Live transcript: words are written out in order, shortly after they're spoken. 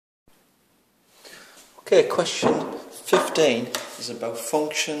Okay, question 15 is about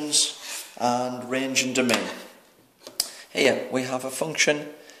functions and range and domain. Here we have a function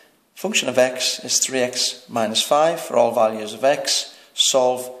of x is 3x minus 5 for all values of x.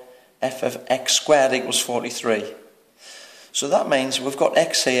 Solve f of x squared equals 43. So that means we've got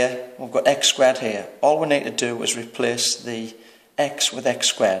x here, we've got x squared here. All we need to do is replace the x with x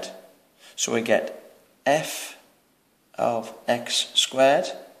squared. So we get f of x squared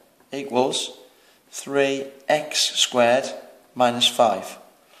equals 3x squared minus 5.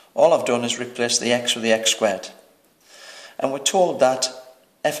 All I've done is replace the x with the x squared. And we're told that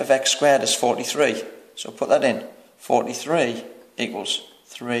f of x squared is 43. So put that in. 43 equals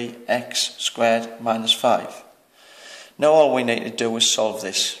 3x squared minus 5. Now all we need to do is solve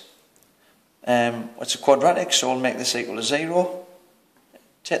this. It's a quadratic, so we'll make this equal to 0.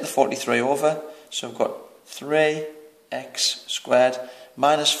 Take the 43 over. So we've got 3x squared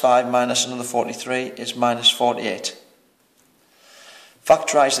minus 5 minus another 43 is minus 48.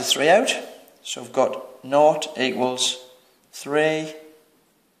 Factorise the 3 out. So we've got 0 equals 3x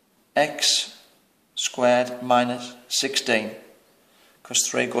squared minus 16. Because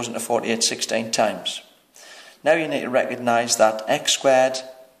 3 goes into 48 16 times. Now you need to recognise that x squared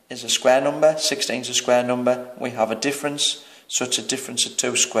is a square number, 16 is a square number. We have a difference, so it's a difference of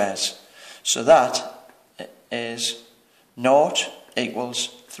 2 squares. So that is 0 equals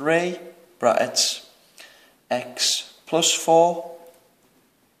 3 brackets x plus 4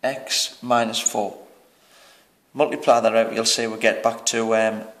 x minus 4. Multiply that out, you'll see we get back to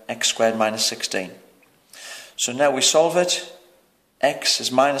x squared minus 16. So now we solve it. X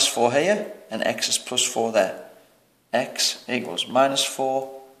is minus 4 here and x is plus 4 there. X equals minus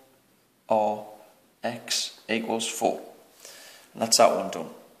 4 or x equals 4. And that's that one done.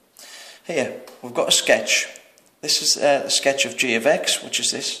 Here we've got a sketch. This is the sketch of g of x, which is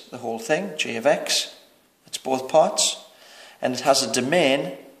this, the whole thing, g of x. It's both parts. And it has a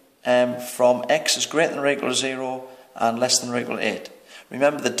domain from x is greater than or equal to 0 and less than or equal to 8.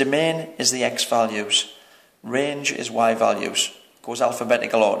 Remember, the domain is the x values. Range is y values. Goes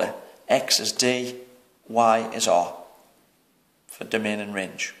alphabetical order. X is D, Y is R. For domain and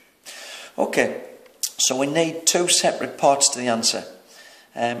range. Okay, so we need 2 separate parts to the answer.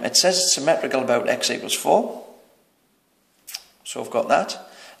 It says it's symmetrical about x equals 4. So we've got that.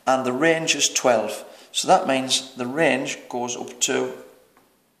 And the range is 12. So that means the range goes up to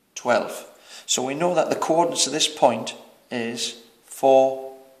 12. So we know that the coordinates of this point is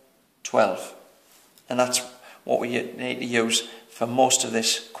 4, 12. And that's what we need to use for most of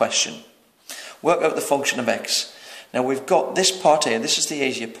this question. Work out the function of x. Now we've got this part here, this is the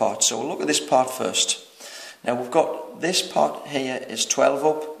easier part, so we'll look at this part first. Now we've got this part here is 12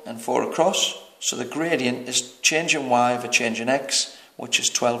 up and 4 across, so the gradient is change in y over change in x, which is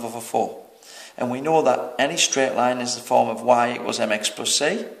 12 over 4. And we know that any straight line is the form of y equals mx plus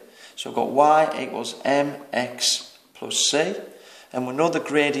c, so we've got y equals mx plus c, and we know the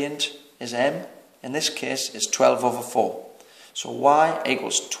gradient is m, in this case is 12 over 4. So y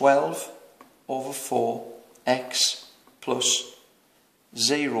equals 12 over 4 x plus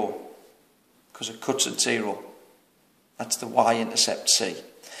 0, because it cuts at 0. That's the y-intercept c.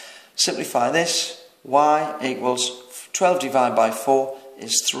 Simplify this. Y equals 12 divided by 4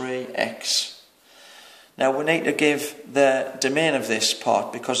 is 3x. Now we need to give the domain of this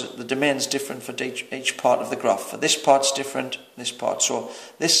part, because the domain is different for each part of the graph. For this part's different, this part. So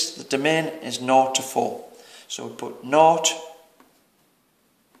the domain is 0 to 4. So we put 0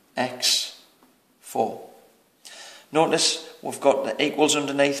 x 4. Notice we've got the equals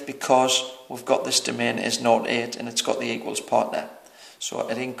underneath because we've got this domain is 0 to 8 and it's got the equals part there. So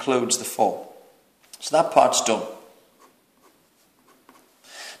it includes the 4. So that part's done.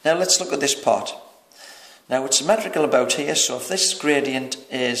 Now let's look at this part. Now it's symmetrical about here, so if this gradient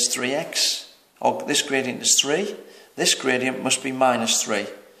is 3x, or this gradient is 3, this gradient must be minus 3.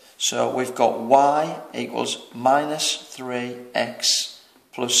 So we've got y equals minus 3x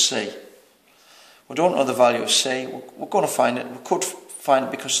plus c. We don't know the value of c. We're going to find it. We could find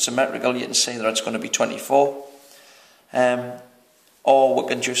it because it's symmetrical. You can see that it's going to be 24. Or we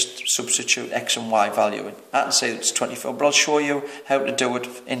can just substitute x and y value in. I can say that it's 24, but I'll show you how to do it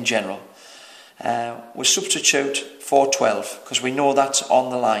in general. We substitute 412 because we know that's on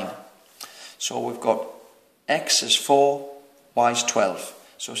the line. So we've got x is 4, y is 12.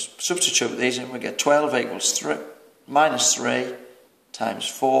 So substitute these and we get 12 equals 3 minus 3 times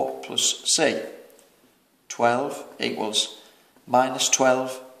 4 plus c. 12 equals minus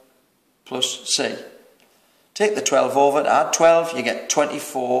 12 plus c. Take the 12 over, add 12, you get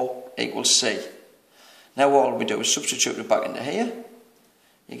 24 equals c. Now all we do is substitute it back into here.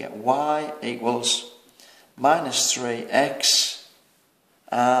 You get y equals minus 3x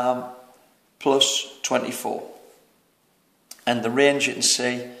plus 24. And the range you can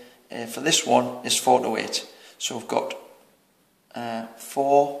see for this one is 4 to 8. So we've got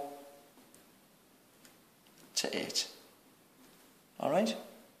 4 to 8. Alright?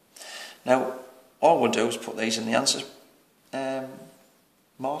 Now, all we'll do is put these in the answer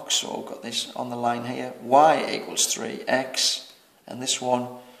marks. So we've got this on the line here. Y equals 3x. And this one,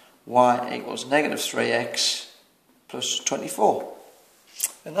 y equals negative 3x plus 24.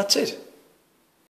 And that's it.